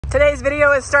Today's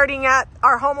video is starting at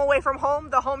our home away from home,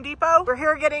 the Home Depot. We're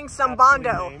here getting some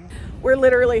Bondo. We're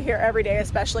literally here every day,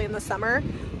 especially in the summer,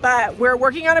 but we're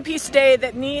working on a piece today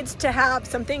that needs to have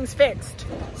some things fixed.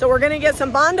 So we're gonna get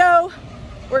some Bondo,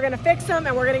 we're gonna fix them,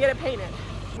 and we're gonna get it painted.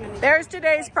 There's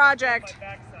today's project.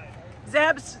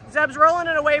 Zeb's rolling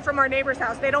it away from our neighbor's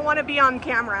house. They don't wanna be on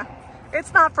camera.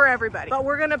 It's not for everybody, but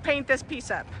we're gonna paint this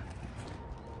piece up.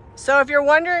 So if you're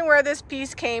wondering where this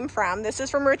piece came from, this is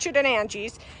from Richard and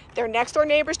Angie's. They're next door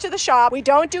neighbors to the shop. We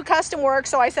don't do custom work,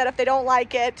 so I said if they don't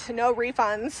like it, no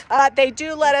refunds. They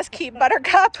do let us keep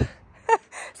Buttercup.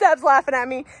 Zeb's laughing at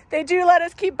me. They do let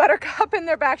us keep Buttercup in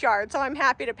their backyard, so I'm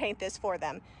happy to paint this for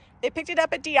them. They picked it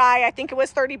up at DI. I think it was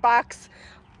 30 bucks,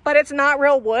 but it's not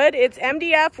real wood. It's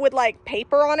MDF with like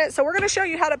paper on it. So we're gonna show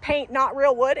you how to paint not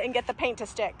real wood and get the paint to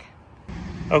stick.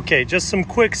 Okay, just some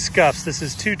quick scuffs. This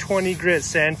is 220 grit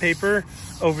sandpaper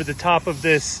over the top of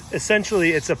this.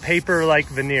 Essentially, it's a paper-like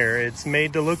veneer. It's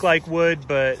made to look like wood,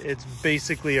 but it's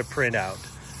basically a printout.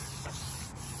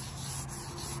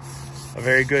 A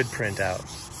very good printout.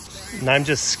 And I'm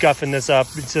just scuffing this up.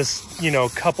 It's just, you know, a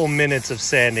couple minutes of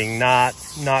sanding, not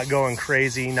going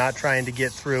crazy, not trying to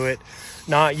get through it,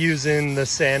 not using the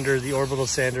sander. The orbital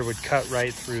sander would cut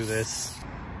right through this.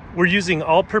 We're using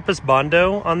all-purpose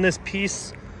Bondo on this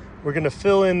piece. We're gonna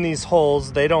fill in these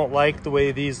holes. They don't like the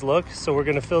way these look, so we're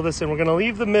gonna fill this in. We're gonna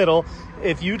leave the middle.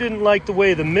 If you didn't like the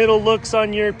way the middle looks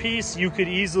on your piece, you could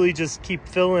easily just keep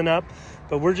filling up,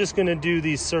 but we're just gonna do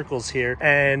these circles here.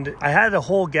 And I had a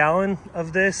whole gallon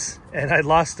of this and I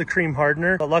lost the cream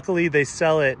hardener, but luckily they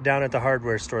sell it down at the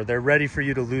hardware store. They're ready for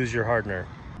you to lose your hardener.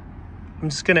 I'm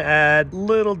just gonna add a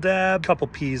little dab, couple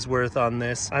peas worth on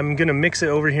this. I'm gonna mix it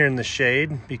over here in the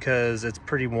shade because it's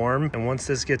pretty warm. And once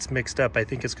this gets mixed up, I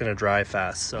think it's gonna dry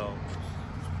fast, so.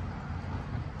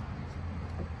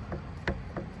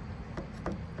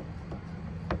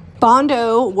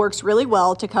 Bondo works really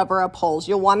well to cover up holes.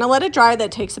 You'll wanna let it dry.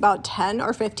 That takes about 10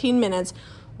 or 15 minutes.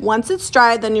 Once it's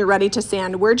dry, then you're ready to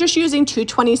sand. We're just using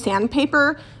 220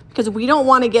 sandpaper because we don't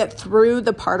wanna get through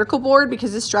the particle board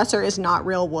because this dresser is not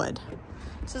real wood.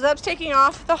 So Zeb's taking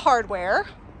off the hardware.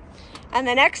 And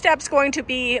the next step's going to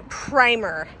be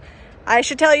primer. I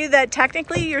should tell you that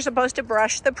technically you're supposed to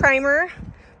brush the primer,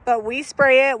 but we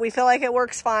spray it, we feel like it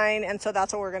works fine, and so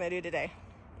that's what we're gonna do today.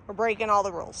 We're breaking all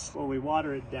the rules. Well, we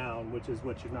water it down, which is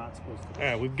what you're not supposed to do. All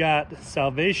right, we've got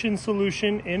Salvation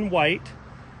solution in white.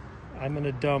 I'm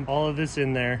gonna dump all of this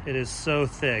in there. It is so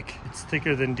thick. It's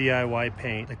thicker than DIY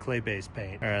paint, the clay-based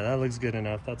paint. All right, that looks good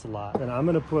enough. That's a lot. And I'm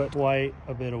gonna put quite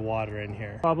a bit of water in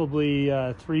here. Probably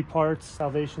 3 parts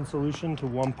Salvation solution to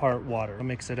 1 part water. I'll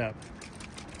mix it up.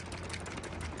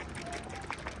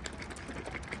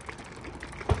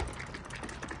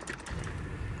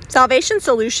 Salvation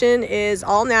solution is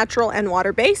all natural and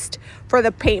water-based. For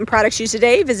the paint and products used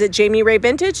today, visit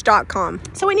JamiRayVintage.com.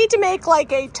 So we need to make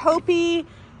like a taupey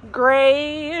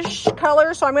grayish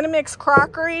color, so I'm going to mix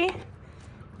crockery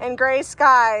and gray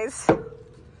skies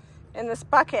in this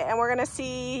bucket, and we're going to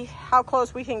see how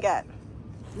close we can get.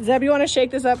 Zeb, you want to shake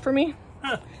this up for me?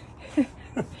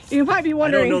 You might be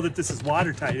wondering. I don't know that this is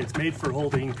watertight. It's made for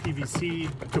holding PVC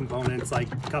components like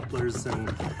couplers and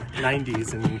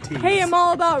 90s and T's. Hey, I'm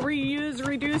all about reuse,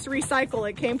 reduce, recycle.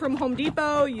 It came from Home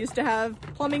Depot, used to have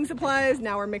plumbing supplies,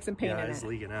 now we're mixing paint in it. Yeah, it's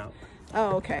leaking out.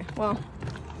 Oh, okay. Well,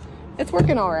 it's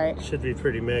working all right. Should be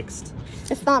pretty mixed.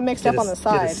 It's not mixed up on the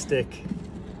side. Get a stick.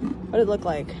 What did it look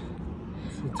like?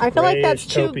 I feel like that's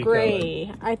too gray.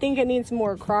 Color. I think it needs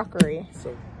more crockery.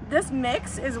 So this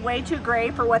mix is way too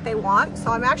gray for what they want.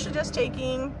 So I'm actually just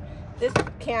taking this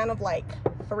can of like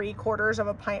 3/4 of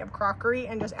a pint of crockery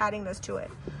and just adding this to it.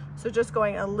 So just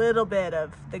going a little bit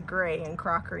of the gray and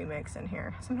crockery mix in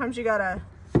here. Sometimes you gotta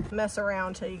mess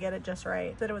around till you get it just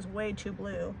right. That it was way too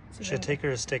blue. So should take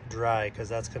her stick dry because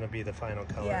that's going to be the final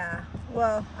color. Yeah,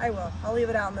 well, I will. I'll leave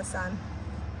it out in the sun.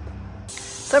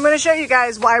 So I'm going to show you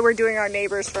guys why we're doing our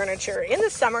neighbor's furniture. In the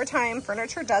summertime,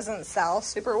 furniture doesn't sell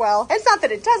super well. It's not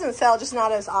that it doesn't sell, just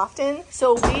not as often.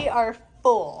 So we are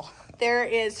full. There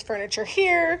is furniture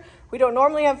here. We don't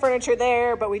normally have furniture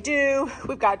there, but we do.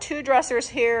 We've got 2 dressers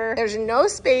here. There's no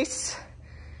space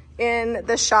in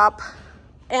the shop.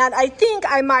 And I think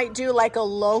I might do like a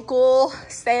local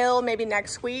sale maybe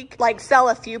next week, like sell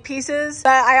a few pieces.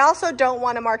 But I also don't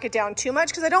want to mark it down too much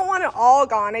because I don't want it all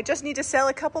gone. I just need to sell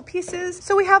a couple pieces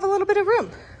so we have a little bit of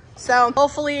room. So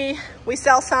hopefully we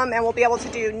sell some and we'll be able to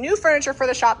do new furniture for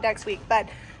the shop next week. But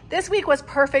this week was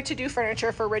perfect to do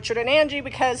furniture for Richard and Angie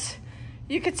because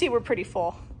you could see we're pretty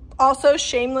full. Also,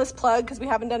 shameless plug because we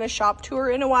haven't done a shop tour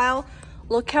in a while.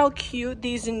 Look how cute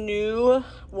these new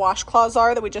washcloths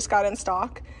are that we just got in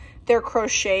stock. They're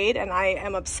crocheted and I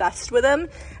am obsessed with them. And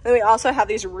then we also have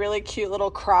these really cute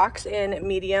little Crocs in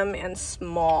medium and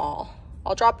small.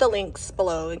 I'll drop the links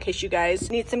below in case you guys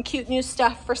need some cute new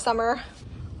stuff for summer.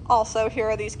 Also, here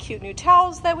are these cute new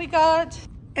towels that we got.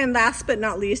 And last but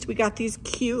not least, we got these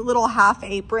cute little half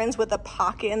aprons with a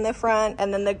pocket in the front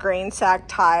and then the grain sack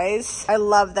ties. I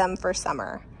love them for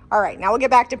summer. All right, now we'll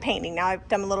get back to painting. Now I've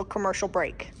done a little commercial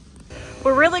break.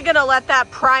 We're really gonna let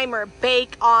that primer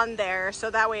bake on there so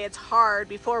that way it's hard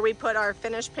before we put our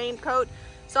finished paint coat.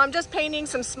 So I'm just painting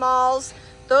some smalls.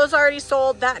 Those already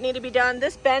sold, that need to be done.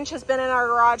 This bench has been in our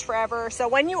garage forever. So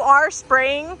when you are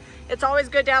spraying, it's always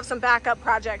good to have some backup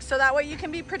projects so that way you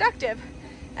can be productive.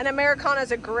 And Americana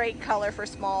is a great color for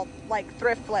small, like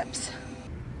thrift flips.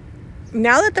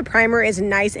 Now that the primer is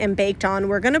nice and baked on,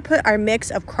 we're gonna put our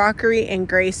mix of crockery and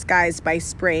gray skies by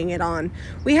spraying it on.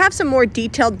 We have some more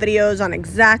detailed videos on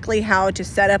exactly how to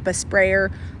set up a sprayer,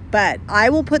 but I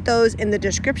will put those in the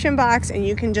description box and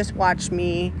you can just watch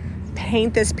me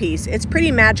paint this piece. It's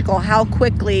pretty magical how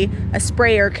quickly a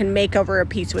sprayer can make over a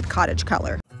piece with cottage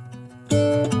color.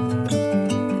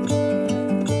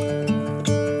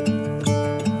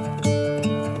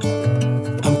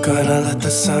 Gonna let the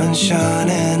sun shine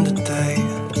in today.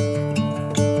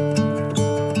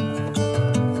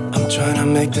 I'm trying to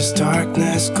make this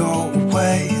darkness go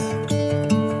away.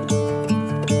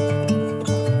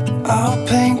 I'll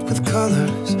paint with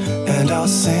colors and I'll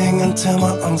sing until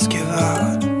my lungs give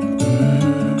out.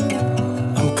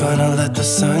 I'm gonna let the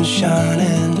sun shine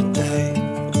in today.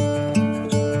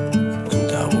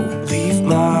 And I will leave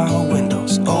my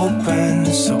windows open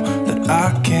so that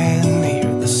I can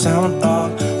hear the sound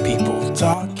of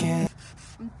talking.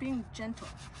 I'm being gentle.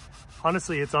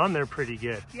 Honestly, it's on there pretty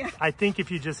good. Yeah. I think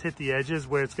if you just hit the edges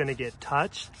where it's going to get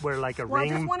touched, where like a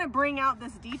ring. I just want to bring out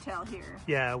this detail here.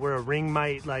 Yeah, where a ring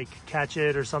might like catch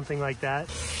it or something like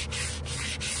that.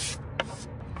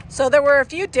 So there were a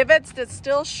few divots that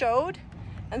still showed.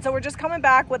 And so we're just coming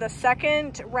back with a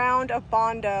second round of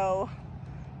Bondo.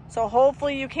 So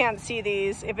hopefully you can't see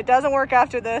these. If it doesn't work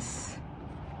after this,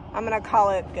 I'm going to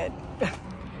call it good.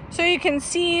 So you can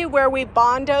see where we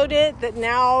Bondoed it, that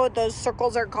now those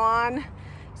circles are gone.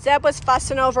 Zeb was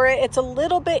fussing over it. It's a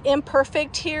little bit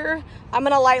imperfect here. I'm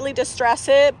gonna lightly distress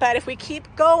it, but if we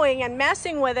keep going and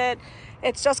messing with it,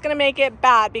 it's just gonna make it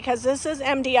bad because this is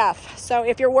MDF. So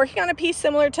if you're working on a piece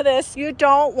similar to this, you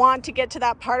don't want to get to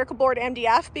that particle board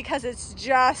MDF because it's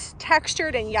just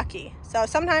textured and yucky. So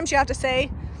sometimes you have to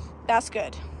say, that's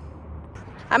good.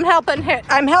 I'm helping,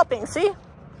 see?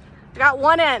 I got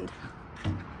one end.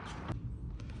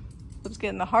 Let's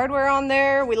get the hardware on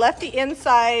there. We left the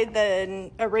inside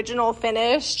the original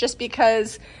finish just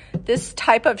because this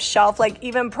type of shelf, like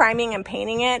even priming and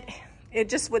painting it, it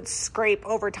just would scrape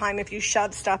over time if you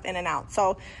shove stuff in and out.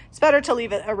 So it's better to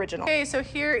leave it original. Okay, so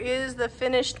here is the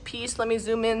finished piece. Let me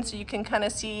zoom in so you can kind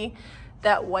of see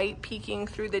that white peeking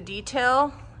through the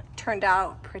detail. It turned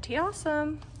out pretty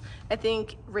awesome. I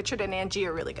think Richard and Angie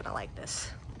are really gonna like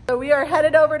this. So we are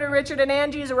headed over to Richard and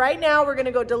Angie's right now. We're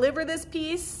gonna go deliver this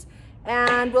piece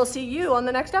and we'll see you on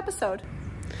the next episode.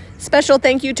 Special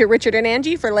thank you to Richard and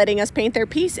Angie for letting us paint their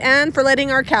piece and for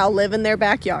letting our cow live in their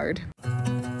backyard.